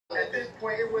At this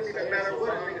point, it wouldn't even matter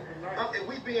what. If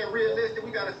we being realistic,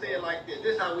 we gotta say it like this.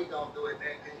 This is how we gonna do it,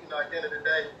 man. Because at the end of the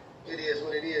day, it is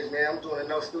what it is, man. I'm doing a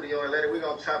no studio and later we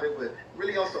gonna chop it, but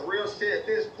really on some real shit. At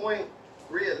this point,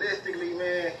 realistically,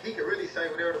 man, he could really say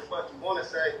whatever the fuck he wanna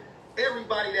say.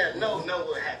 Everybody that know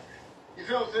what happened. You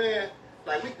feel what I'm saying?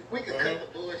 Like we could cut the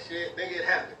bullshit, nigga. It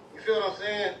happened. You feel what I'm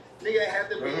saying? Nigga ain't have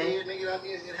to be here, nigga. I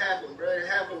mean, it happened, bro. It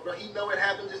happened, bro. He know it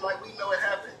happened just like we know it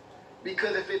happened.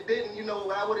 Because if it didn't, you know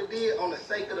what I would have did on the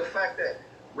sake of the fact that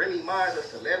Remy Ma's a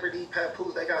celebrity,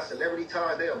 Papoose, they got celebrity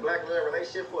ties, they a black love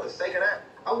relationship. For the sake of that,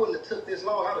 I wouldn't have took this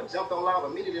long. I would have jumped on live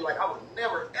immediately. Like, I would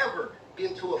never, ever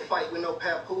get into a fight with no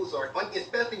Papoose, or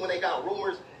especially when they got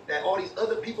rumors that all these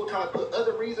other people trying to put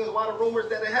other reasons why the rumors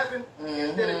that it happened.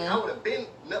 Instead of, I would have been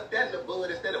nipped that in the bud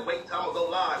instead of waiting till I'm going to go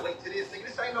live, wait till this nigga.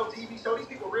 This ain't no TV show. These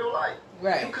people real life.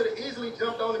 Right. You could have easily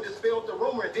jumped on and dispelled the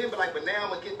rumor and then be like, but now I'm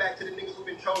going to get back to the niggas who've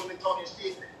been trolling and talking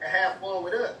shit and have fun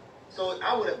with us. So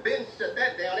I would have been shut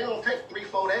that down. It don't take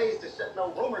 3-4 days to shut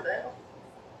no rumor down.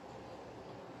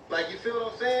 Like, you feel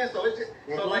what I'm saying? So it's just,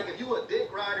 so like if you a dick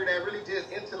rider that really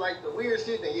just into like the weird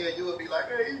shit, then yeah, you would be like,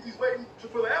 hey, he's waiting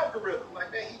for the algorithm.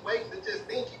 Like, man, he waiting to just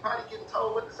think. He probably getting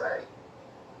told what to say.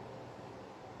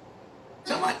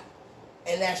 Somebody.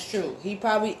 And that's true. He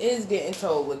probably is getting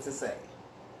told what to say.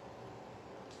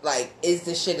 Like, is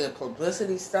this shit a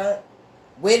publicity stunt?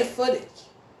 Where the footage?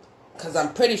 Because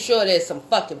I'm pretty sure there's some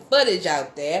fucking footage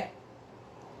out there.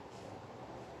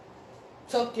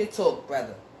 Talk your talk,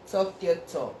 brother. Talk your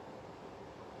talk.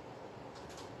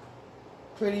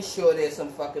 Pretty sure there's some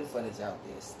fucking footage out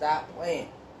there. Stop playing.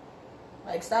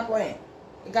 Like, stop playing.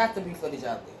 There got to be footage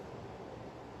out there.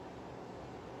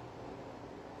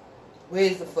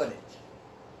 Where's the footage?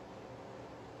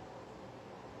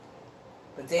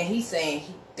 But then he's saying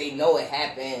they know it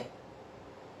happened.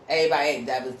 Everybody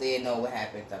that was there know what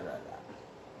happened. Da, da, da.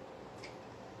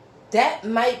 That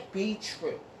might be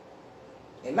true.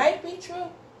 It might be true.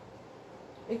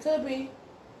 It could be.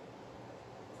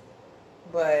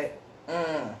 But,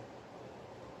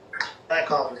 That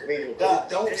conference meeting.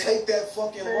 Don't take that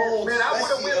fucking long, man, I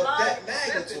would have went live. that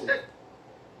magnitude.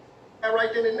 That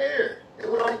right then and there. It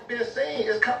would already been seen.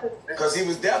 It's couple. Because he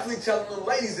was definitely telling them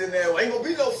ladies in there, ain't gonna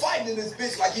be no fighting in this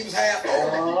bitch, like he was half over.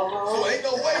 So ain't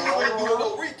no way you ain't doing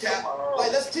no recap.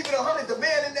 Like, let's keep it 100. The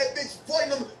man in that bitch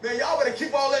pointing them, man, y'all better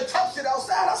keep all that tough shit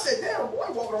outside. I said, damn, boy,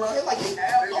 walking around here like he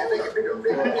half over.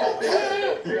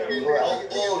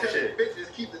 Bullshit.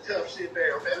 Bitches keep the tough shit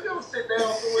down. Man, don't sit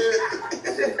down somewhere.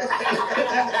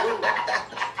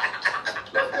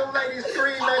 Let them ladies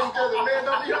scream at each other, man.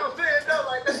 Don't be all saying no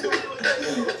like that's what you were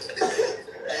saying.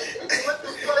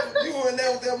 You were in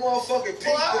there with that motherfucking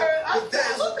pink, the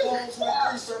dazzle phones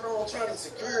with 3 on trying to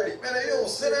security. Man, they don't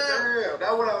sit down. Yeah,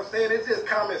 that's what I was saying. It's just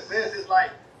common sense. It's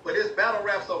like, but it's battle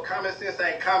rap, so common sense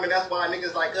ain't common. That's why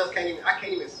niggas like us can't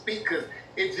even speak, because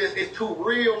it's too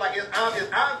real. Like, it's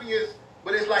obvious,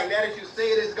 but it's like, now that you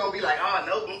say it, it's gonna be like, oh,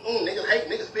 no, niggas hate,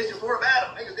 niggas fishing for a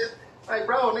battle. Niggas this. Like,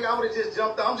 bro, nigga, I would have just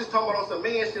jumped on. I'm just talking about on some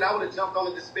man shit. I would have jumped on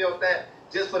and dispelled that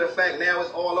just for the fact now it's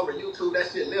all over YouTube.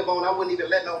 That shit live on. I wouldn't even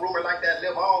let no rumor like that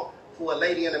live on for a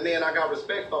lady and a man I got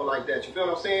respect for like that. You feel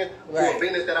what I'm saying? Right. For a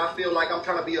business that I feel like I'm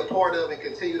trying to be a part of and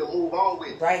continue to move on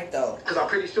with. right, though. Because I'm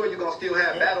pretty sure you're going to still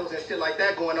have battles and shit like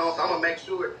that going on. So I'm going to make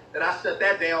sure that I shut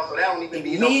that down so that don't even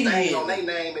be no stain on their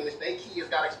name and their kids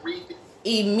got to read it.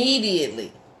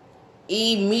 Immediately.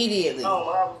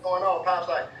 Oh, man, what's going on? Pop's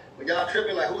like, when y'all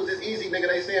tripping, like, who's this Eazy nigga?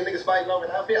 They saying niggas fighting over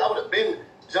an outfit. I would have been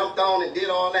jumped on and did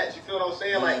all that. You feel what I'm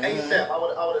saying? Like, ASAP, I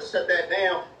would have shut that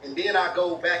down, and then I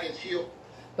go back and chill.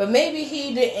 But maybe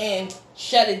he didn't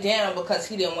shut it down because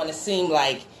he didn't want to seem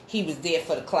like he was there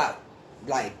for the clout.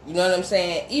 Like, you know what I'm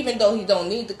saying? Even though he don't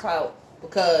need the clout,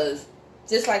 because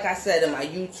just like I said in my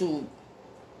YouTube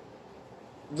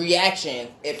reaction,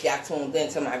 if y'all tuned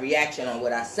into my reaction on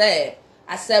what I said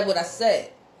what I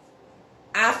said.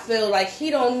 I feel like he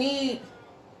don't need...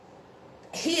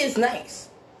 He is nice.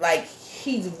 Like,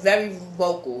 he's very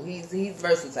vocal. He's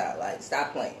versatile. Like,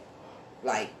 stop playing.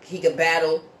 Like, he could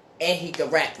battle and he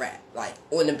could rap, like,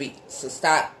 on the beat. So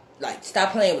stop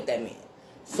playing with that man.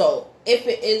 So, if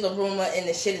it is a rumor and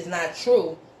the shit is not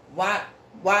true, why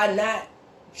not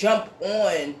jump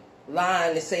on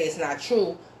line to say it's not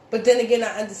true? But then again,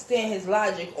 I understand his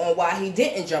logic on why he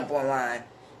didn't jump online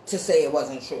to say it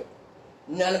wasn't true.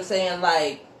 You know what I'm saying?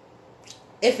 Like,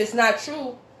 if it's not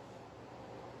true,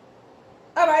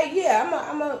 all right, yeah,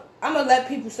 I'm gonna let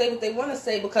people say what they want to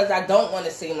say, because I don't want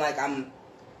to seem like I'm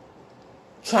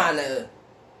trying to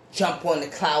jump on the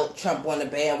clout, jump on the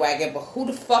bandwagon. But who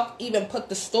the fuck even put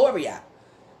the story out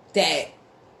that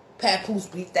Papoose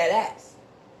beat that ass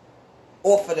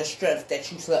off of the strength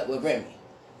that you slept with Remy,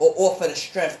 or offer the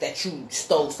strength that you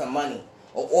stole some money,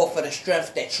 or offer the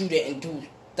strength that you didn't do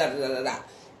da da da da da.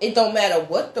 It don't matter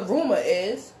what the rumor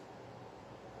is.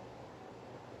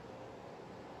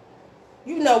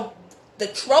 You know, the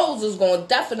trolls is going to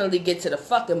definitely get to the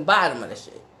fucking bottom of the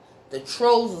shit. The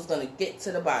trolls is going to get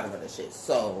to the bottom of the shit.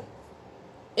 So,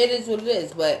 it is what it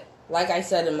is. But, like I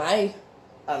said in my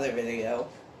other video,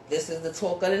 this is the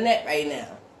talk of the net right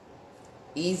now.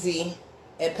 Eazy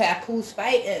and Papoose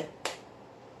fighting.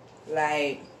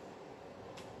 Like,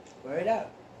 word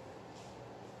up.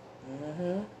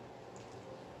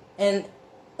 And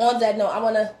on that note, I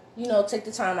want to, take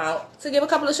the time out to give a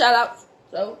couple of shout outs.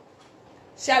 So,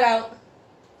 shout out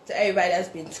to everybody that's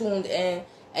been tuned in,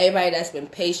 everybody that's been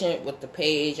patient with the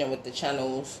page and with the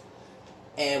channels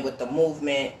and with the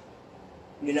movement,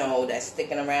 that's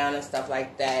sticking around and stuff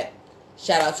like that.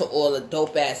 Shout out to all the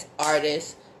dope ass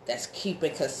artists that's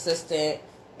keeping consistent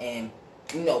and,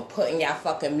 putting y'all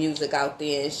fucking music out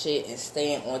there and shit and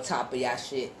staying on top of y'all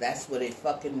shit. That's what it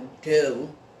fucking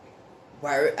do.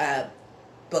 Word up.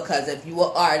 Because if you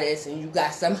an artist and you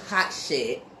got some hot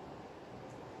shit,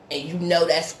 and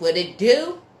that's what it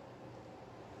do,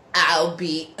 I'll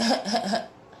be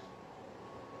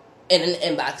in an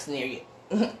inbox near you.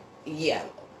 Yeah.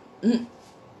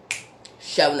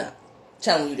 Showing up.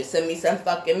 Telling you to send me some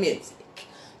fucking music.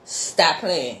 Stop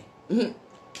playing.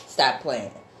 Stop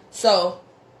playing. So,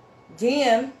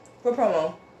 DM for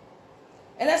promo.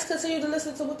 And let's continue to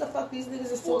listen to what the fuck these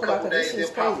niggas is talking about. Because this shit's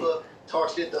crazy. Talk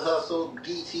shit to Hustle,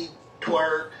 Geechee,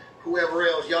 Twerk, whoever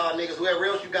else, y'all niggas, whoever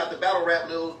else you got the battle rap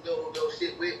little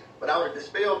shit with. But I would have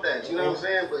dispelled that, you know what I'm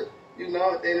saying? But,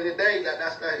 at the end of the day,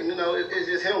 it's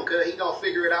just him, because he gonna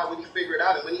figure it out when he figure it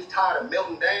out. And when he's tired of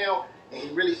melting down and he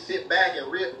really sit back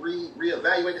and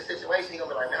reevaluate the situation, he gonna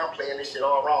be like, man, I'm playing this shit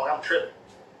all wrong. I'm tripping.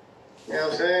 You know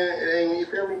what I'm saying? It ain't, you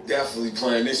feel me? Definitely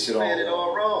playing this shit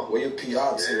all wrong. Where your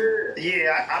PR to?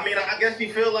 Yeah, I guess he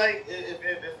feel like,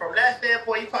 if from that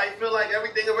standpoint, he probably feel like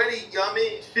everything already,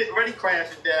 shit already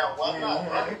crashing down. Why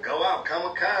not? I can go out,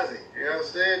 kamikaze. You know what I'm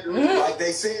saying? Like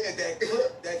they said,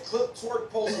 that clip Twerk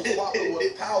post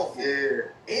was powerful. Yeah.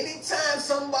 Anytime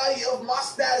somebody of my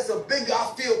status or bigger,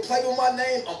 I feel play with my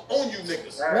name, I'm on you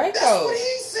niggas. Right. That's what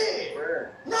he said.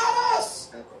 Right. Not us.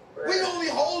 We only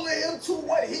holding him to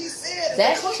what he said.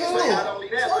 That's true. Not only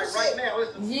that, but right now,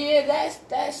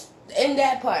 that's in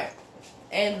that part.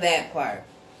 In that part.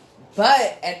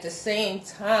 But at the same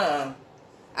time,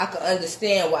 I can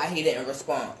understand why he didn't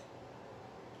respond.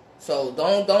 So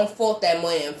don't fault that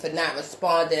man for not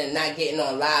responding and not getting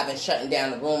on live and shutting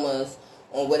down the rumors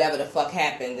on whatever the fuck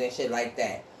happened and shit like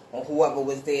that. On whoever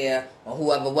was there or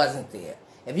whoever wasn't there.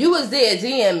 If you was there,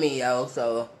 DM me, yo,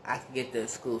 so I can get the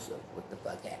exclusive. What the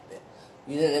fuck happened?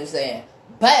 You know what I'm saying?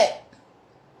 But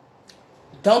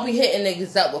don't be hitting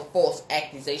niggas up with false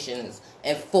accusations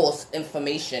and false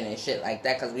information and shit like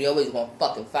that, because we always gonna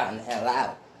fucking find the hell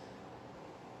out.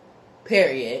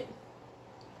 Period.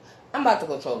 I'm about to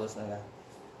go troll this nigga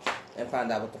and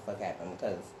find out what the fuck happened,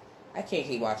 because I can't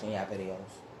keep watching y'all videos.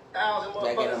 1,000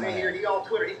 motherfuckers in here. He on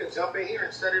Twitter. He can jump in here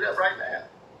and set it up right now.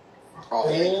 Oh,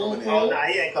 he ain't coming in. Oh, nah,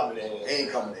 he ain't coming in. He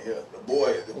ain't coming in here. The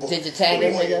boy. Did you tag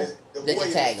him, nigga? The boy,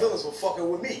 his feelings were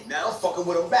fucking with me. Now I'm fucking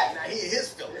with him back. Now he in his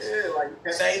feelings. Yeah,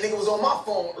 like same nigga was on my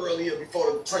phone earlier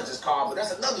before the trenches called, but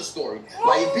that's another story.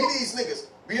 Like, it be these niggas.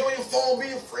 Be on your phone, be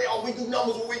afraid. Oh, we do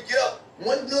numbers when we get up.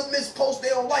 One good mispost they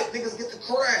don't like, niggas get to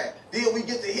crying. Then we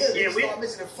get to hear niggas start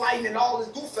mentioning fighting and all this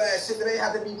goof ass shit that ain't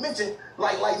have to be mentioned.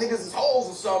 Like niggas is hoes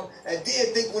or something. And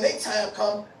then think when they time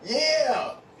come,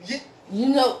 yeah. You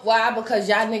know why? Because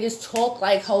y'all niggas talk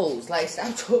like hoes. Like,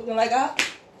 stop talking like y'all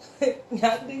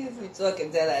niggas be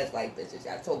talking dead ass like bitches.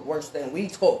 Y'all talk worse than we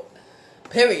talk.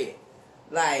 Period.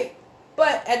 Like,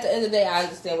 but at the end of the day, I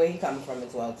understand where he coming from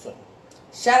as well, too.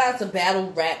 Shout out to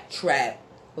Battle Rap Trap,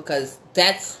 because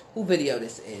that's who video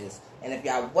this is. And if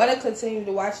y'all want to continue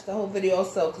to watch the whole video,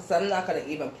 so, because I'm not going to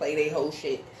even play their whole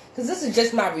shit. Because this is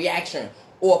just my reaction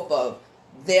off of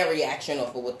their reaction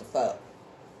off of what the fuck.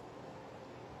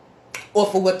 Or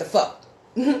for what the fuck.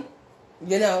 You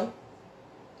know?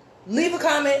 Leave a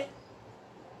comment.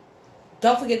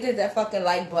 Don't forget to hit that fucking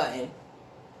like button.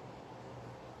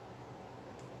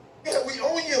 Yeah, we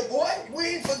own you, boy. We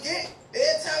ain't forget.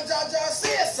 Every time Jaja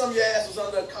said something, your ass was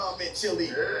under a comment, chili.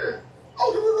 Yeah.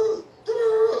 Oh,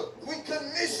 we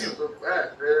couldn't miss you.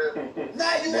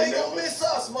 Now you ain't gonna miss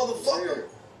us, motherfucker. Yeah.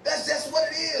 That's just what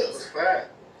it It's is. a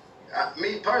fact.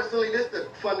 Me personally, this the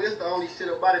only shit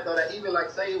about it though, that even like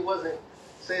say it wasn't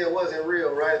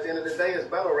real, right? At the end of the day, it's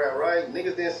battle rap, right?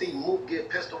 Niggas didn't see Mook get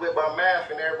pistol whipped by Math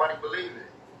and everybody believed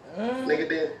it. Nigga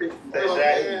didn't see, you know what I'm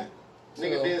saying?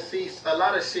 Nigga didn't see a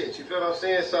lot of shit. You feel what I'm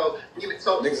saying? So even if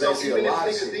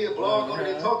niggas did blog on it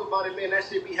and talk about it, man, that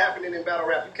shit be happening in battle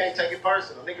rap. You can't take it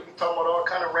personal. Nigga be talking about all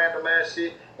kind of random ass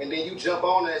shit, and then you jump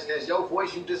on as your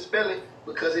voice, you dispel it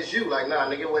because it's you. Like, nah,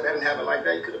 nigga, that didn't happen like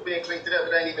that. You could have been cleaned it up.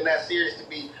 It ain't even that serious to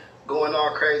be going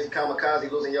all crazy,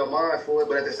 kamikaze, losing your mind for it.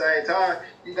 But at the same time,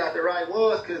 you got the right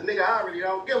ones, because, nigga, I really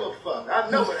don't give a fuck. I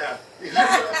know what happened. You know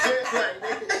what I'm saying?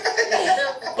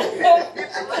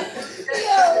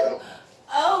 Yo,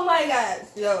 oh my gosh,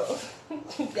 yo.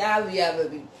 Y'all be ever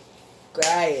be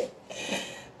crying.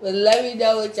 But let me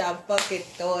know what y'all fucking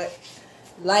thought.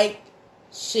 Like,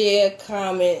 share,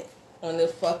 comment on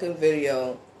this fucking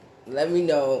video. Let me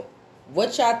know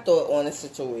what y'all thought on the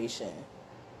situation.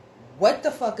 What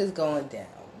the fuck is going down?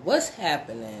 What's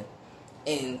happening?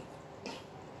 And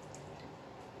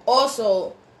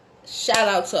also, shout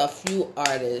out to a few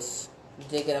artists. You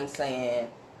dig what I'm saying?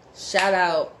 Shout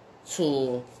out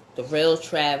to the real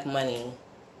Trav Money.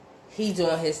 He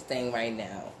doing his thing right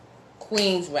now.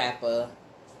 Queens rapper.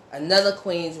 Another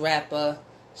Queens rapper.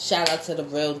 Shout out to the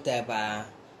real Deba.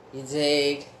 You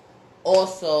dig?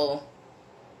 Also,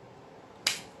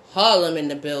 Harlem in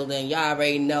the building. Y'all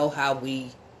already know how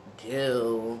we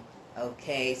do.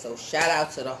 Okay, so shout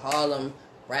out to the Harlem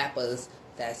rappers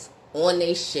that's on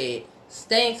their shit,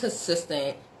 staying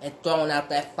consistent and throwing out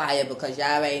that fire, because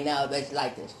y'all already know bitch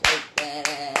like to shake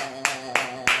that.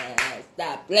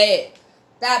 Stop playing.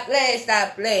 Stop playing.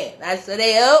 Stop playing. That's what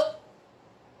they up.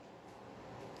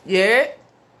 Yeah.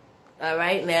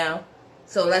 Alright now.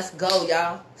 So let's go,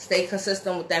 y'all. Stay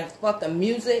consistent with that fucking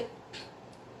music.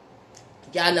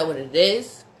 Y'all know what it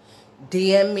is.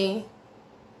 DM me.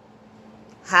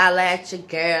 Holla at your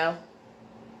girl.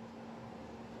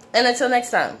 And until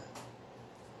next time.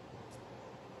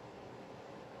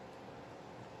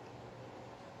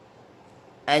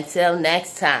 Until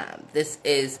next time. This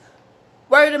is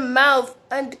Word of Mouth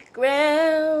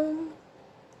Underground.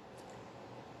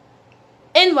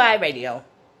 NY Radio.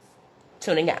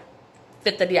 Tuning out.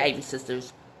 Fifth of the Ivy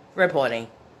Sisters reporting.